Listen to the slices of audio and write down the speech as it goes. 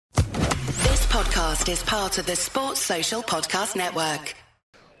podcast is part of the Sports Social Podcast Network.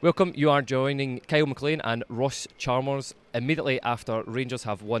 Welcome, you are joining Kyle McLean and Ross Chalmers immediately after Rangers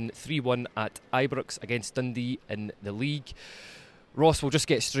have won 3-1 at Ibrox against Dundee in the league. Ross, we'll just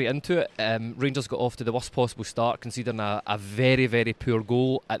get straight into it. Rangers got off to the worst possible start, conceding a very, very poor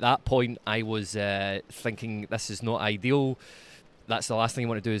goal. At that point, I was thinking this is not ideal. That's the last thing you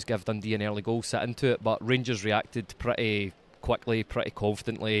want to do is give Dundee an early goal, sit into it. But Rangers reacted pretty quickly, pretty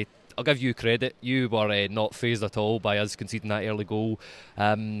confidently. I'll give you credit. You were not fazed at all by us conceding that early goal.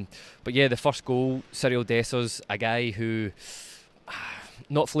 But yeah, the first goal, Cyril Dessers, a guy who...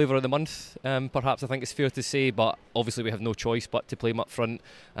 not flavour of the month, perhaps I think it's fair to say, but obviously we have no choice but to play him up front.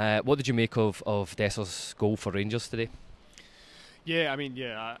 What did you make of Dessers' goal for Rangers today? Yeah,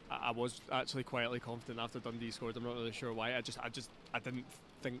 I was actually quietly confident after Dundee scored. I'm not really sure why. I didn't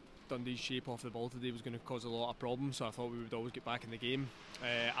think Dundee's shape off the ball today was going to cause a lot of problems, so I thought we would always get back in the game.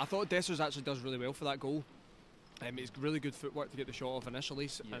 I thought Dessers actually does really well for that goal. It's really good footwork to get the shot off initially,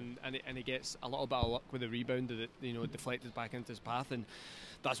 and he gets a little bit of luck with the rebound that deflected back into his path, and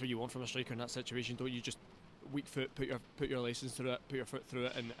that's what you want from a striker in that situation. Don't you just weak foot, put your license through it, put your foot through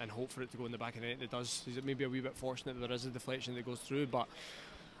it, and hope for it to go in the back of the net. And it does. Is it maybe a wee bit fortunate that there is a deflection that goes through, but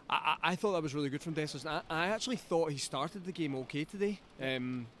I thought that was really good from Dessers. I actually thought he started the game okay today.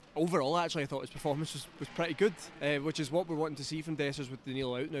 Overall, actually, I thought his performance was pretty good, which is what we're wanting to see from Dessers with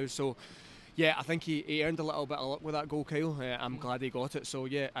Danilo out now. So. Yeah, I think he earned a little bit of luck with that goal, Kyle. I'm glad he got it. So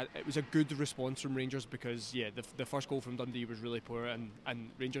yeah, it was a good response from Rangers because the first goal from Dundee was really poor, and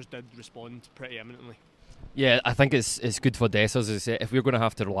Rangers did respond pretty eminently. Yeah, I think it's good for Dessers. If we're going to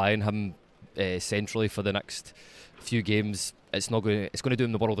have to rely on him centrally for the next few games, it's going to do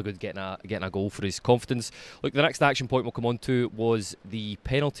him the world of good getting a goal for his confidence. Look, the next action point we'll come on to was the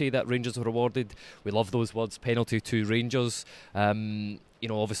penalty that Rangers were awarded. We love those words, penalty to Rangers.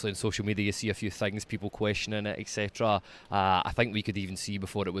 Obviously on social media you see a few things, people questioning it, etc. I think we could even see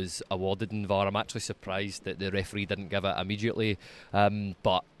before it was awarded in VAR. I'm actually surprised that the referee didn't give it immediately.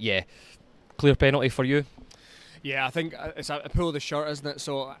 But yeah, clear penalty for you? Yeah, I think it's a pull of the shirt, isn't it?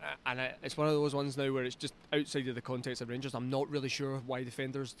 So, it's one of those ones now where it's just outside of the context of Rangers. I'm not really sure why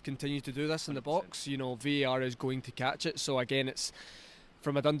defenders continue to do this in the box. VAR is going to catch it. So again, it's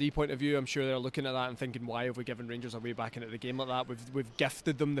from a Dundee point of view. I'm sure they're looking at that and thinking, why have we given Rangers a way back into the game like that? We've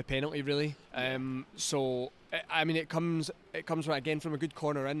gifted them the penalty, really. It comes from a good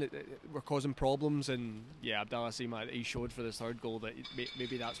corner in. We're causing problems, and yeah, Abdallah Sima, he showed for the third goal that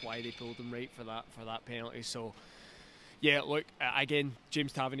maybe that's why they pulled him right for that penalty. So. Yeah, look, again,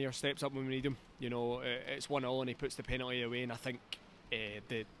 James Tavernier steps up when we need him. It's 1-0 and he puts the penalty away, and I think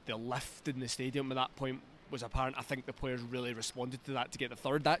the lift in the stadium at that point was apparent. I think the players really responded to that to get the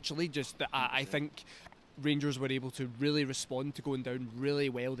third, actually. I think Rangers were able to really respond to going down really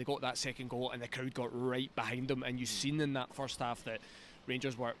well. They got that second goal and the crowd got right behind them, and you've seen in that first half that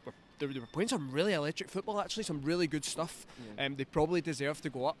Rangers were playing some really electric football, actually, some really good stuff. They probably deserved to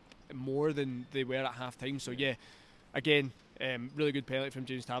go up more than they were at half-time, so yeah. Again, really good penalty from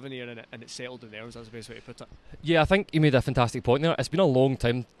James Tavernier, and it settled the nerves. That's the best way to put it. Yeah, I think you made a fantastic point there. It's been a long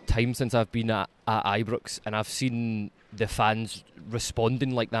time since I've been at Ibrox, and I've seen the fans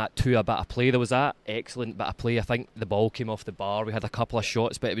responding like that to a bit of play. There was that excellent bit of play. I think the ball came off the bar. We had a couple of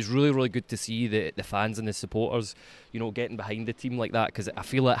shots, but it was really, really good to see the fans and the supporters, getting behind the team like that, because I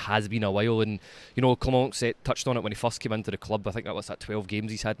feel it has been a while. And Clement touched on it when he first came into the club. I think that was 12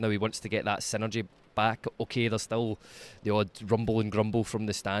 games he's had now. He wants to get that synergy back. Okay, there's still the odd rumble and grumble from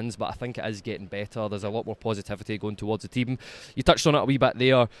the stands, but I think it is getting better. There's a lot more positivity going towards the team. You touched on it a wee bit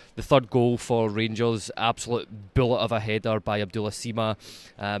there. The third goal for Rangers, absolute bullet of a header by Abdullah Sima.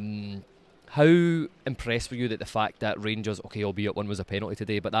 How impressed were you that the fact that Rangers, okay, albeit one was a penalty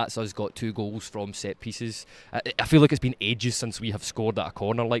today, but that's us got 2 goals from set pieces? I feel like it's been ages since we have scored at a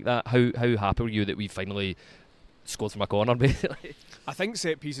corner like that. How happy were you that we finally scored from a corner, basically? I think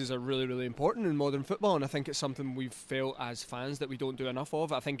set pieces are really, really important in modern football, and I think it's something we've felt as fans that we don't do enough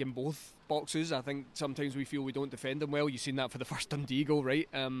of. I think in both boxes, I think sometimes we feel we don't defend them well. You've seen that for the first Dundee goal, right?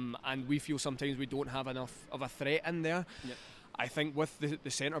 And we feel sometimes we don't have enough of a threat in there. Yep. I think with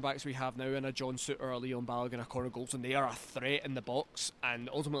the centre-backs we have now in a John Souttar, a Leon Balogun, a Connor Goldson, they are a threat in the box, and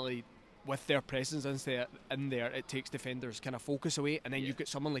ultimately with their presence in there, it takes defenders' kind of focus away, and then you've got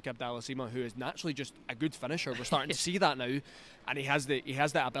someone like Abdallah Sima, who is naturally just a good finisher. We're starting to see that now, and he has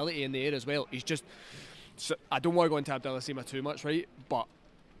that ability in the air as well. He's just, so I don't want to go into Abdallah Sima too much, right? But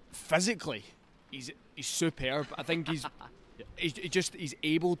physically, he's superb. I think he's He's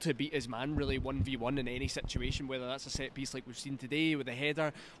able to beat his man really 1v1 in any situation, whether that's a set piece like we've seen today with a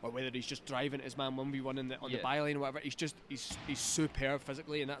header, or whether he's just driving his man 1v1 on the byline or whatever. He's superb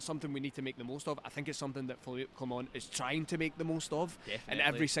physically, and that's something we need to make the most of. I think it's something that Philippe Clement is trying to make the most of in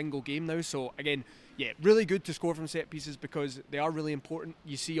every single game now. So again, really good to score from set pieces because they are really important.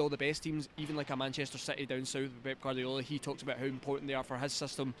 You see all the best teams, even like a Manchester City down south with Pep Guardiola, he talks about how important they are for his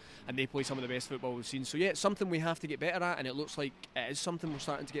system, and they play some of the best football we've seen. So it's something we have to get better at, and it looks like it is something we're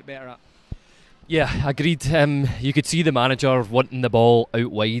starting to get better at. Yeah, agreed. You could see the manager wanting the ball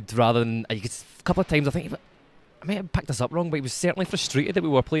out wide rather than a couple of times. I think I may have picked this up wrong, but he was certainly frustrated that we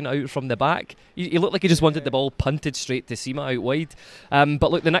were playing out from the back. He looked like he just wanted the ball punted straight to Sima out wide.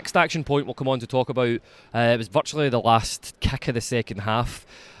 But look, the next action point we'll come on to talk about, it was virtually the last kick of the second half.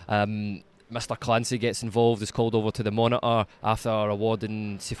 Mr. Clancy gets involved, is called over to the monitor after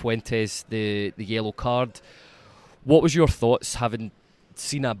awarding Cifuentes the yellow card. What was your thoughts having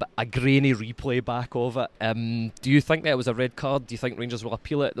seen a grainy replay back of it? Do you think that it was a red card? Do you think Rangers will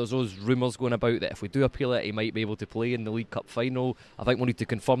appeal it? There's those rumours going about that if we do appeal it, he might be able to play in the League Cup final. I think we'll need to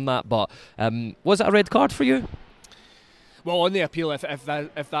confirm that. But was it a red card for you? Well, on the appeal, if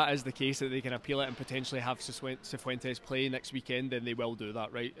that is the case, that they can appeal it and potentially have Cifuentes play next weekend, then they will do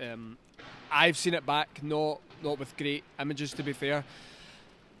that, right? I've seen it back, not with great images, to be fair.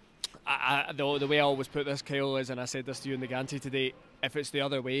 The way I always put this, Kyle, is, and I said this to you in the Gantry today, if it's the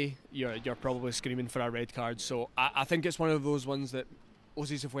other way, you're probably screaming for a red card. So I think it's one of those ones that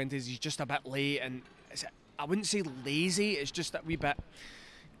Jose Cifuentes, he's just a bit late, and I wouldn't say lazy, it's just that wee bit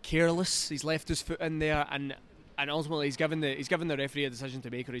careless. He's left his foot in there, and ultimately he's given the referee a decision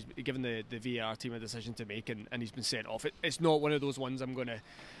to make, or he's given the VAR team a decision to make, and he's been sent off. It's not one of those ones I'm going to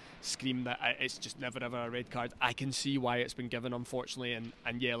scream that it's just never ever a red card. I can see why it's been given, unfortunately,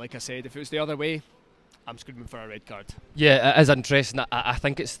 and yeah, like I said, if it was the other way, I'm screaming for a red card. Yeah, it is interesting. I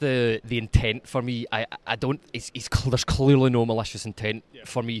think it's the intent for me. I don't. There's clearly no malicious intent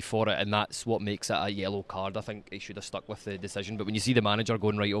for me for it, and that's what makes it a yellow card. I think he should have stuck with the decision. But when you see the manager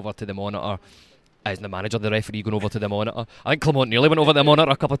going right over to the monitor, isn't the manager the referee going over to the monitor? I think Clement nearly went over to the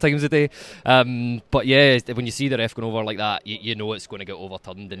monitor a couple of times a day. But yeah, when you see the ref going over like that, you know it's going to get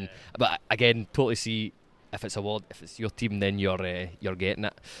overturned. And but again, totally see if it's if it's your team, then you're getting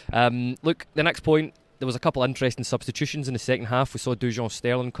it. Look, the next point. There was a couple of interesting substitutions in the second half. We saw Dujon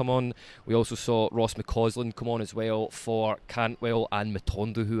Sterling come on. We also saw Ross McCausland come on as well for Cantwell and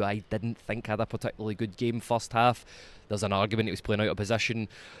Matondo, who I didn't think had a particularly good game first half. There's an argument he was playing out of position.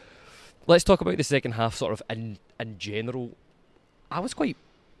 Let's talk about the second half sort of in general. I was quite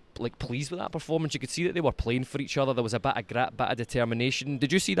pleased with that performance. You could see that they were playing for each other. There was a bit of grit, bit of determination.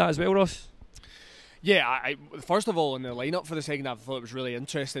 Did you see that as well, Ross? Yeah, I first of all, in the lineup for the second half, I thought it was really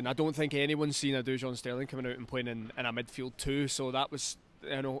interesting. I don't think anyone's seen a Dujon Sterling coming out and playing in a midfield too, so that was,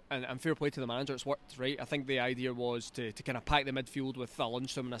 and fair play to the manager, it's worked, right? I think the idea was to kind of pack the midfield with a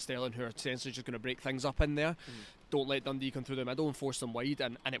Lundstram and a Sterling who are essentially just going to break things up in there. Don't let Dundee come through the middle and force them wide,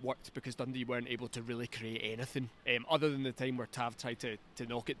 and it worked because Dundee weren't able to really create anything other than the time where Tav tried to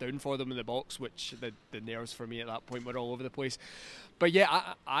knock it down for them in the box, which the nerves for me at that point were all over the place. But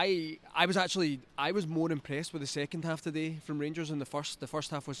yeah, I was more impressed with the second half today from Rangers than the first. The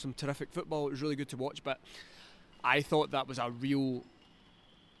first half was some terrific football. It was really good to watch, but I thought that was a real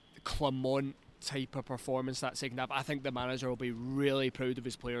Clement type of performance, that second half. I think the manager will be really proud of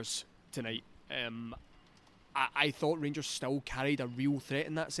his players tonight. I thought Rangers still carried a real threat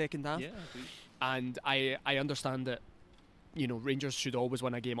in that second half. Yeah, and I understand that Rangers should always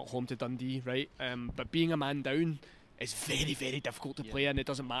win a game at home to Dundee, right? But being a man down is very, very difficult to play, and it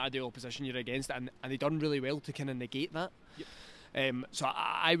doesn't matter the opposition you're against, and they done really well to kind of negate that. So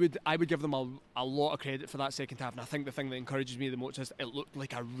I would give them a lot of credit for that second half, and I think the thing that encourages me the most is it looked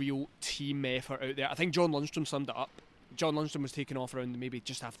like a real team effort out there. I think John Lundstram summed it up. John Lundstram was taken off around maybe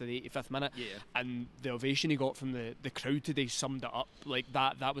just after the 85th minute, and the ovation he got from the crowd today summed it up. Like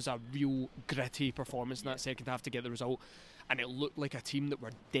that was a real gritty performance in that second half to get the result, and it looked like a team that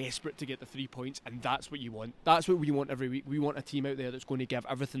were desperate to get the 3 points, and that's what you want. That's what we want every week. We want a team out there that's going to give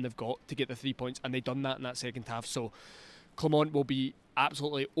everything they've got to get the 3 points, and they done that in that second half. So Clement will be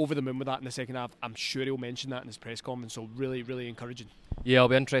absolutely over the moon with that in the second half. I'm sure he'll mention that in his press conference, so really, really encouraging. Yeah, it'll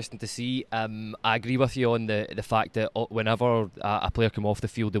be interesting to see. I agree with you on the fact that whenever a player came off the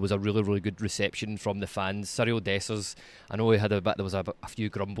field, there was a really, really good reception from the fans. Cyril Dessers, I know he had there was a few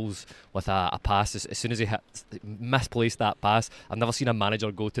grumbles with a pass. As soon as he misplaced that pass, I've never seen a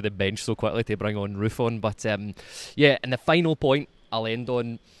manager go to the bench so quickly to bring on Roof on. But yeah, and the final point I'll end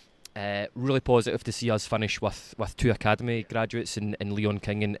on, Really positive to see us finish with 2 academy graduates in Leon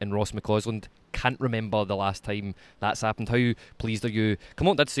King and Ross McCausland. Can't remember the last time that's happened. How pleased are you?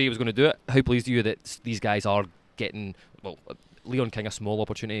 Clement did say he was going to do it. How pleased are you that these guys are getting, well, Leon King a small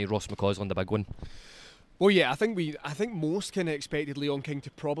opportunity, Ross McCausland a big one? Well, yeah, I think most kind of expected Leon King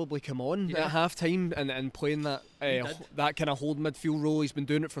to probably come on at half time and playing that that kind of hold midfield role. He's been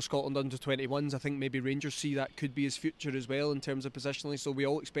doing it for Scotland under 21s. I think maybe Rangers see that could be his future as well in terms of positionally. So we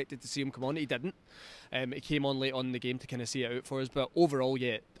all expected to see him come on. He didn't. He came on late on in the game to kind of see it out for us. But overall,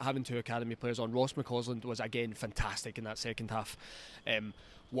 yeah, having 2 academy players on, Ross McCausland was again fantastic in that second half.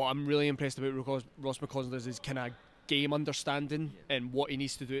 What I'm really impressed about Ross McCausland is his kind of game understanding and what he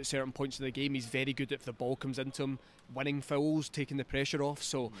needs to do at certain points in the game. He's very good if the ball comes into him, winning fouls, taking the pressure off.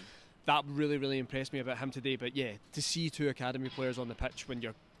 So that really impressed me about him today. But yeah, to see 2 academy players on the pitch when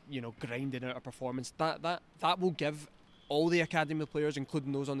you're grinding out a performance, that will give all the academy players,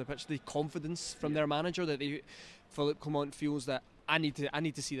 including those on the pitch, the confidence from their manager that Philippe Clement feels that I need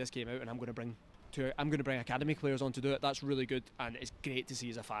to see this game out, and I'm going to bring academy players on to do it. That's really good, and it's great to see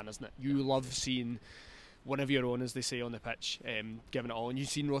as a fan, isn't it? You love seeing one of your own, as they say, on the pitch, giving it all. And you've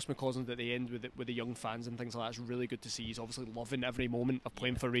seen Ross McCausland at the end with the young fans and things like that. It's really good to see. He's obviously loving every moment of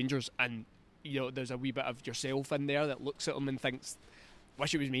playing for Rangers, and there's a wee bit of yourself in there that looks at him and thinks,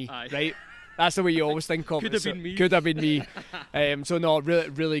 wish it was me. Aye. Right? That's the way you always think of it. Could have been me. So no,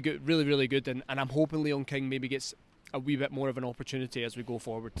 really good, really good, and I'm hoping Leon King maybe gets a wee bit more of an opportunity as we go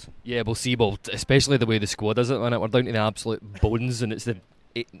forward. Yeah, we'll see. Well, especially the way the squad is at the minute. We're down to the absolute bones, and it's the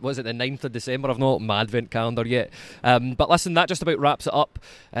 9th of December? I've not my advent calendar yet. But listen, that just about wraps it up.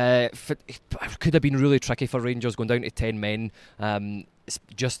 It could have been really tricky for Rangers going down to 10 men.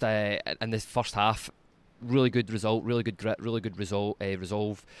 Just in the first half, really good result, really good grit, really good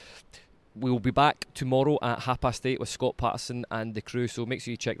resolve. We will be back tomorrow at 8:30 with Scott Patterson and the crew, so make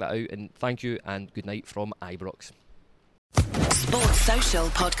sure you check that out, and thank you and good night from Ibrox. Sports Social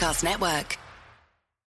Podcast Network.